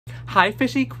Hi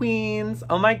fishy queens!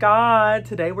 Oh my god,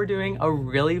 today we're doing a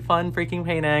really fun freaking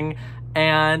painting,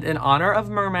 and in honor of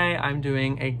Mermay, I'm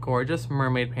doing a gorgeous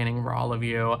mermaid painting for all of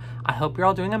you. I hope you're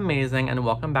all doing amazing and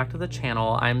welcome back to the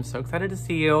channel. I'm so excited to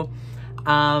see you.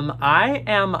 I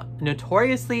am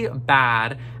notoriously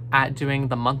bad at doing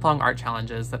the month-long art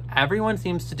challenges that everyone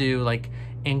seems to do, like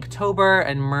Inktober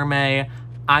and Mermay.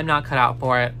 I'm not cut out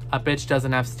for it. A bitch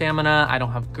doesn't have stamina, I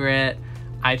don't have grit.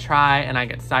 I try and I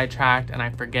get sidetracked and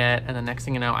I forget, and the next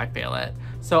thing you know, I fail it.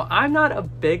 So I'm not a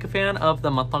big fan of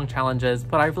the month-long challenges,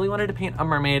 but I really wanted to paint a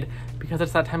mermaid because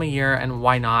it's that time of year and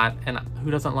why not? And who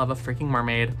doesn't love a freaking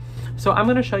mermaid? So I'm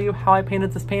gonna show you how I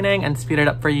painted this painting and speed it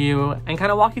up for you and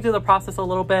kind of walk you through the process a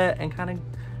little bit and kind of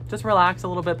just relax a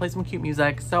little bit, play some cute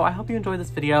music. So I hope you enjoy this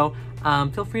video.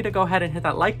 Feel free to go ahead and hit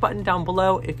that like button down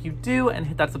below if you do, and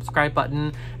hit that subscribe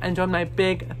button and join my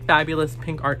big, fabulous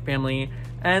pink art family.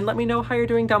 And let me know how you're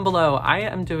doing down below. I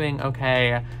am doing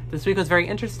okay. This week was very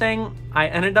interesting. I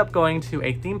ended up going to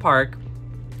a theme park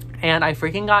and I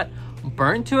freaking got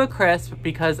burnt to a crisp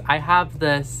because I have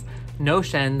this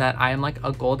notion that I am like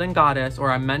a golden goddess,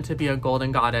 or I'm meant to be a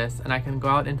golden goddess, and I can go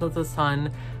out into the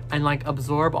sun and like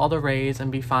absorb all the rays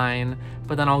and be fine.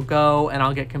 But then I'll go and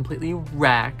I'll get completely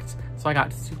wrecked. So I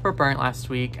got super burnt last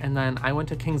week, and then I went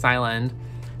to Kings Island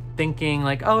thinking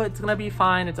like, oh, it's gonna be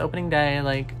fine. It's opening day.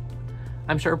 Like,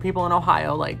 I'm sure people in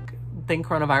Ohio like think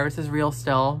coronavirus is real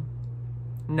still.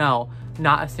 No,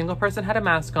 not a single person had a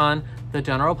mask on. The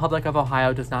general public of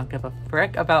Ohio does not give a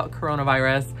frick about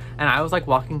coronavirus. And I was like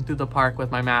walking through the park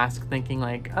with my mask thinking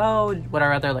like, oh, would I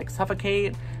rather like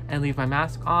suffocate and leave my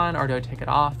mask on, or do I take it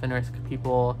off and risk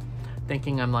people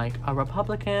thinking I'm like a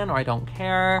Republican or I don't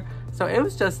care? So it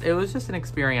was just an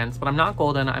experience, but I'm not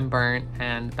golden, I'm burnt,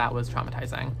 and that was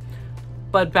traumatizing.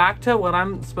 But back to what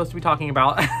I'm supposed to be talking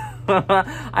about.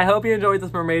 I hope you enjoyed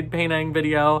this mermaid painting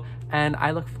video, and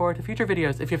I look forward to future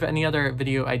videos. If you have any other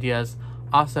video ideas,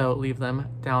 also leave them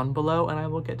down below and I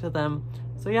will get to them.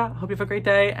 So yeah, hope you have a great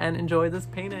day and enjoy this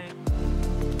painting.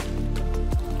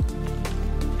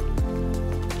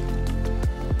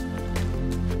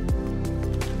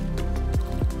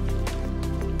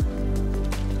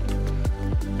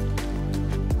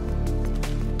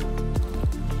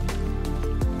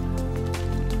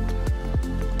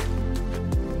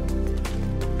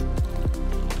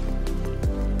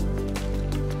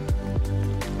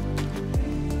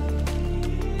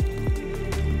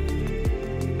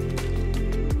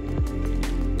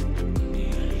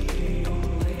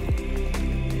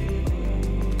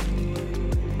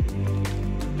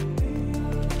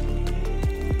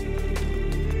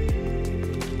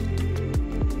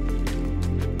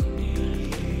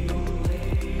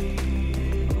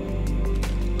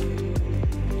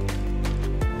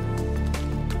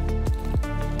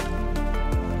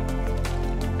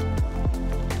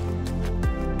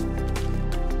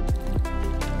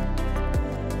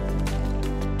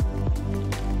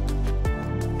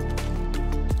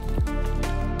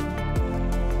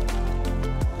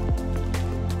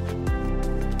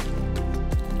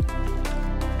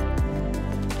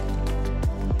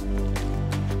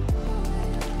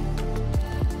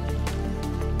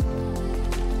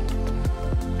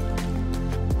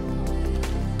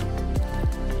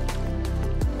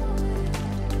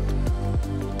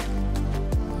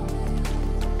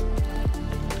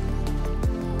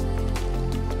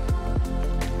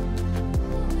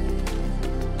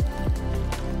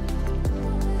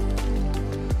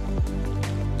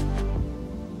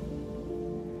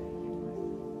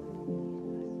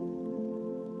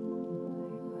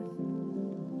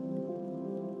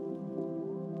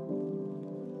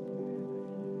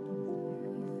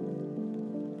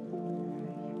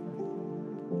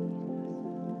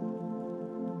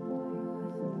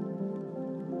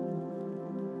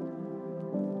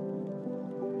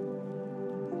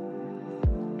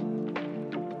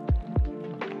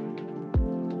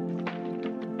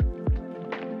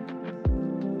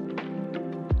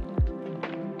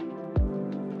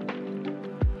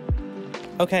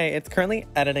 Okay, it's currently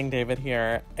editing David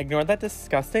here. Ignore that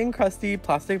disgusting, crusty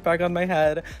plastic bag on my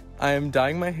head. I'm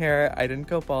dyeing my hair. I didn't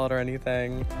go bald or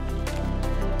anything.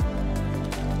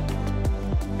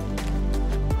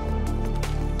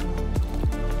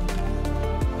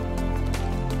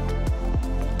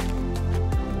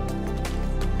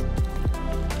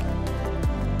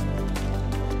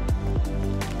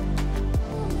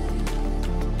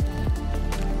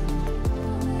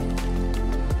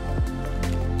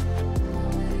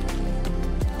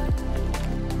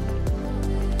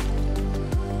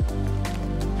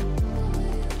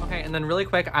 And then really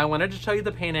quick, I wanted to show you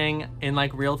the painting in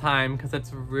like real time because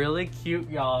it's really cute,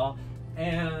 y'all.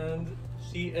 And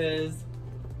she is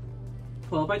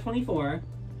 12 by 24.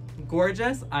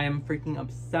 Gorgeous. I am freaking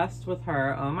obsessed with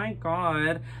her. Oh my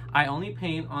god. I only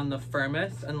paint on the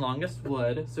firmest and longest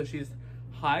wood, so she's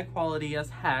high quality as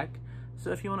heck.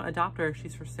 So if you want to adopt her,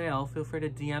 she's for sale. Feel free to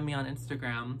DM me on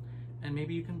Instagram, and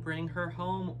maybe you can bring her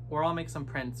home, or I'll make some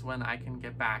prints when I can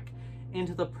get back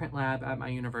into the print lab at my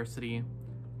university.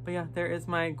 But yeah, there is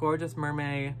my gorgeous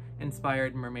Mermay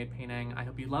inspired mermaid painting. I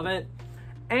hope you love it.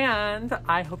 And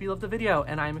I hope you loved the video,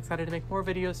 and I'm excited to make more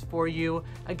videos for you.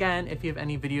 Again, if you have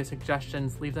any video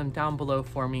suggestions, leave them down below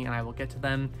for me and I will get to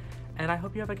them. And I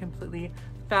hope you have a completely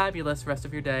fabulous rest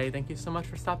of your day. Thank you so much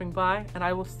for stopping by, and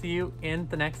I will see you in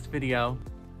the next video.